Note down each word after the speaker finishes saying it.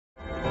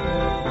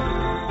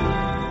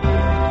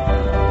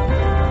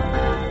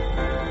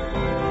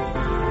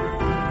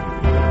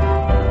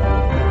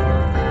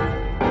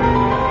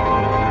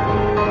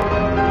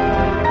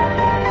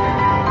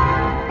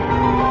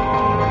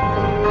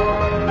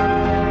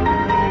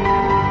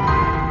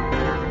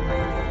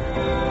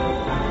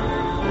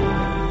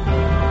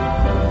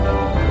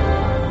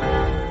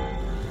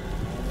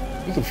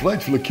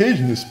frightful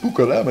occasion as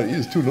Spook-O-Rama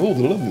is to an old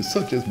alumnus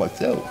such as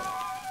myself.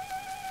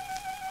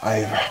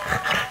 I've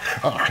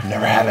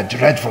never had a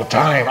dreadful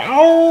time.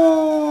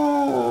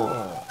 Oh!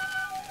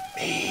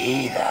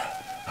 Me either.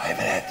 I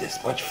haven't had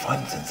this much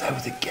fun since I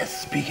was a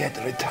guest speaker at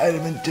the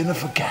retirement dinner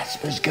for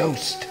Casper's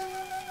ghost.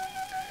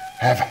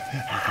 Have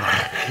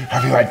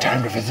you had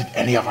time to visit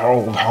any of our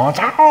old haunts?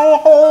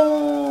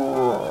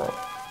 Oh!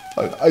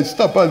 I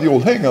stopped by the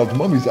old hangout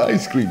Mummy's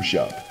ice cream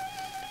shop.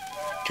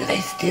 Do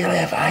they still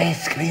have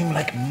ice cream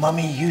like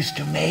Mummy used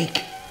to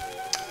make?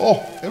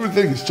 Oh,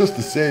 everything is just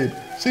the same.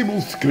 Same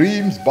old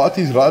screams,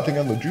 bodies rotting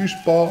on the juice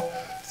bar,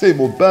 same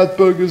old bat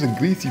burgers and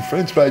greasy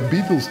french fried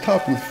beetles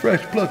topped with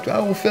fresh plucked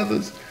owl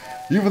feathers.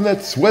 Even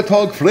that sweat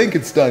hog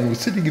Frankenstein was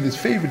sitting in his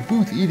favorite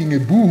booth eating a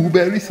boo-hoo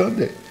berry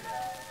sundae.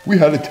 We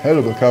had a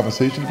terrible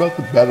conversation about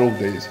the bad old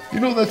days. You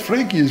know that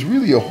Frankie is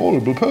really a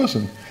horrible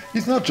person.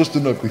 He's not just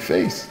an ugly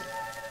face.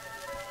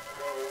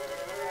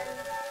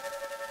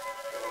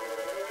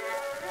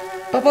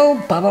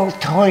 Bubble, bubble,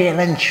 toil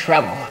and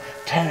trouble,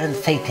 turn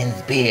Satan's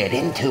beard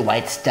into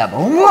white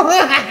stubble.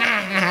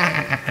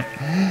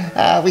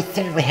 We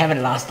certainly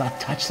haven't lost our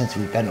touch since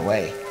we've been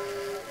away.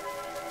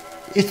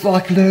 It's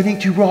like learning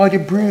to ride a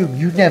broom.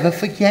 You never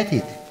forget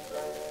it.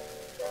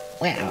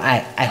 Well,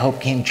 I hope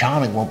King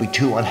Charming won't be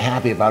too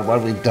unhappy about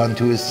what we've done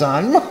to his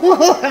son.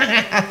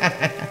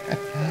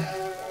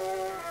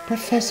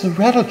 Professor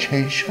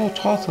Rattlechain sure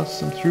taught us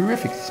some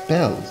terrific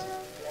spells.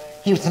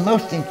 He was the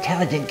most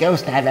intelligent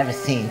ghost I've ever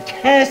seen.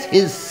 Curse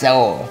his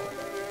soul.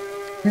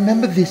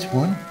 Remember this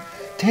one?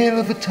 Tail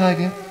of a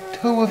tiger,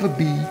 toe of a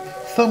bee,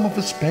 thumb of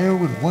a sparrow,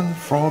 and one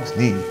frog's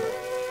knee.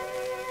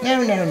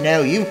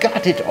 No, you've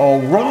got it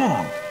all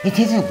wrong. It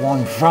isn't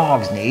one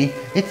frog's knee,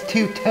 it's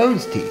 2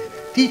 toad's teeth.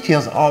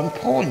 Details are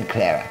important,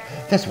 Clara.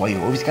 That's why you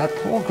always got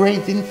poor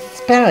grades in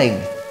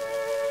spelling.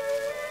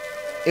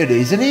 It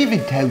isn't even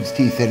toad's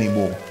teeth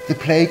anymore. The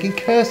Plague and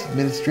Curse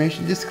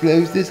Administration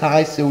disclosed this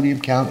high sodium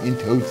count in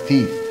toad's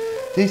teeth.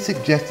 They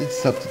suggested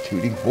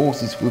substituting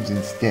horse's hooves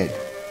instead.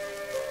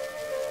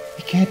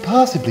 You can't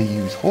possibly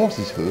use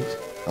horse's hooves.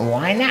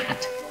 Why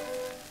not?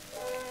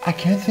 I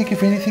can't think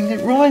of anything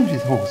that rhymes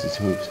with horse's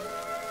hooves.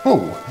 Oh,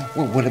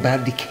 well, what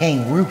about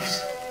decaying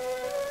roofs?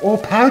 Or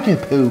powder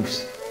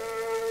poofs?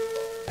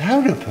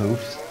 Powder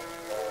poofs?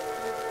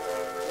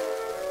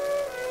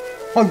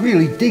 I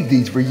really dig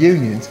these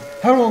reunions.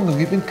 How long have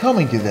you been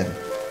coming to them?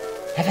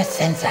 Ever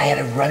since I had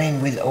a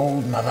run-in with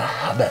old Mother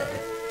Hubbard.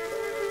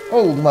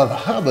 Old Mother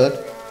Hubbard?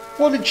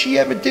 What did she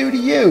ever do to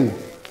you?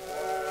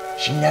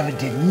 She never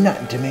did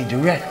nothing to me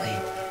directly,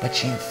 but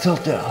she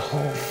insulted our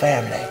whole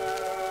family.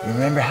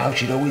 Remember how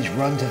she'd always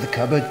run to the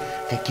cupboard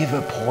to give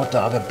her poor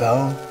dog a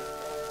bone?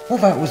 Well,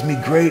 that was me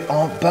great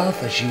Aunt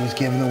Bertha she was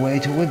giving away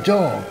to a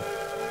dog.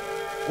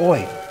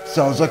 Oi,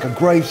 sounds like a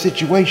grave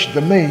situation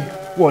to me.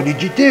 What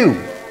did you do?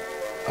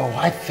 Oh,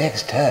 I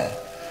fixed her.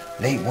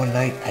 Late one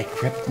night, I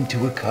crept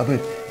into a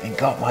cupboard and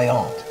got my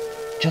aunt.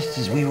 Just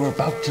as we were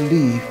about to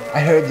leave,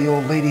 I heard the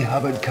old lady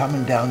Hubbard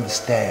coming down the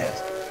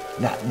stairs.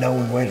 Not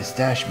knowing where to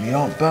stash me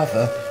Aunt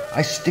Bertha,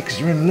 I sticks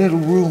her in a little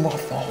room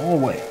off the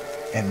hallway.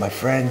 And my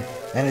friend,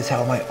 that is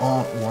how my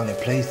aunt won a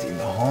place in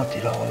the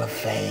Haunted Hall of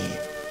Fame.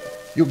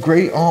 Your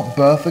great Aunt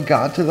Bertha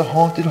got into the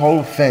Haunted Hall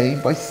of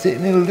Fame by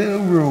sitting in a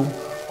little room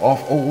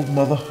off old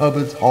Mother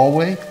Hubbard's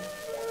hallway?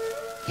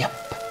 Yep.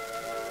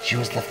 She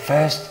was the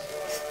first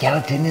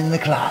skeleton in the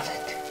closet.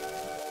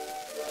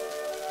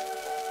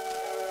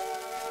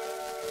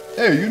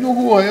 Hey, you know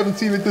who I haven't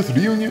seen at this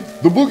reunion?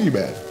 The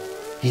Boogeyman.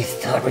 He's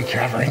still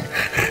recovering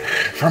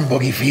from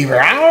boogie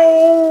fever.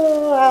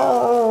 Ow!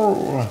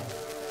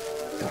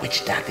 The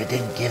witch doctor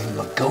didn't give him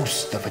a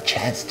ghost of a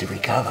chance to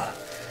recover.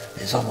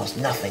 There's almost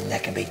nothing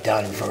that can be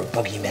done for a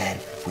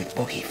boogeyman with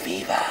boogie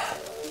fever.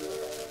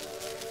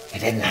 He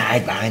didn't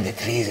hide behind the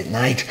trees at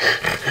night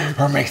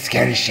or make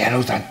scary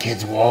shadows on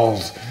kids'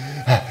 walls.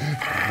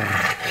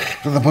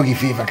 So the boogie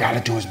fever got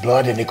into his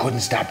blood and he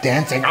couldn't stop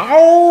dancing.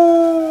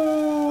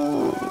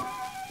 Oh!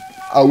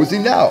 How is he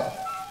now?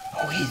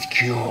 Oh, he's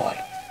cured,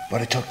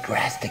 but it took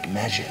drastic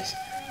measures.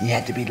 He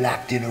had to be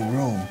locked in a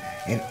room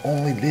and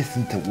only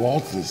listen to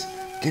waltzes,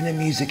 dinner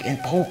music, and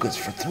polkas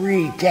for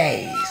 3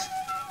 days.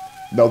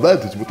 Now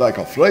that is what I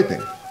call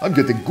frightening. I'm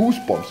getting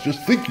goosebumps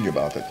just thinking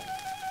about it.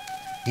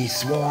 He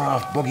swore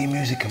off boogie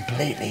music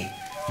completely.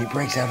 He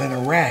breaks out in a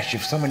rash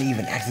if someone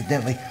even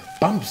accidentally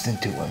bumps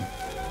into him.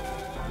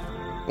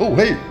 Oh,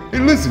 hey,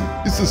 listen,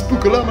 it's the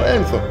Spook-O-Rama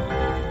anthem.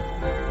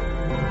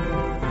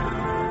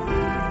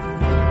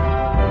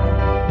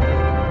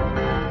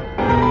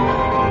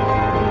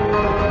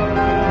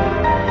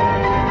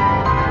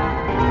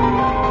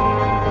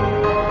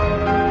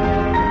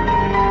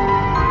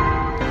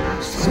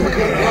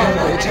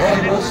 Spook-O-Rama,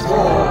 time was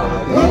more.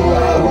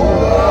 Ooh-ah,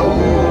 ooh-ah,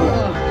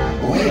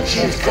 ooh.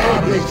 Witches,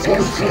 goblins,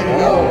 ghosts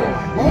galore.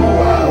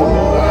 Ooh-ah,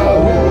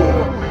 ooh-ah,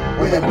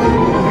 ooh. With a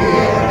boo-boo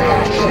here,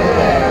 action.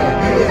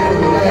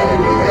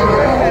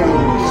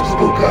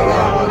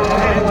 Spook-O-Rama.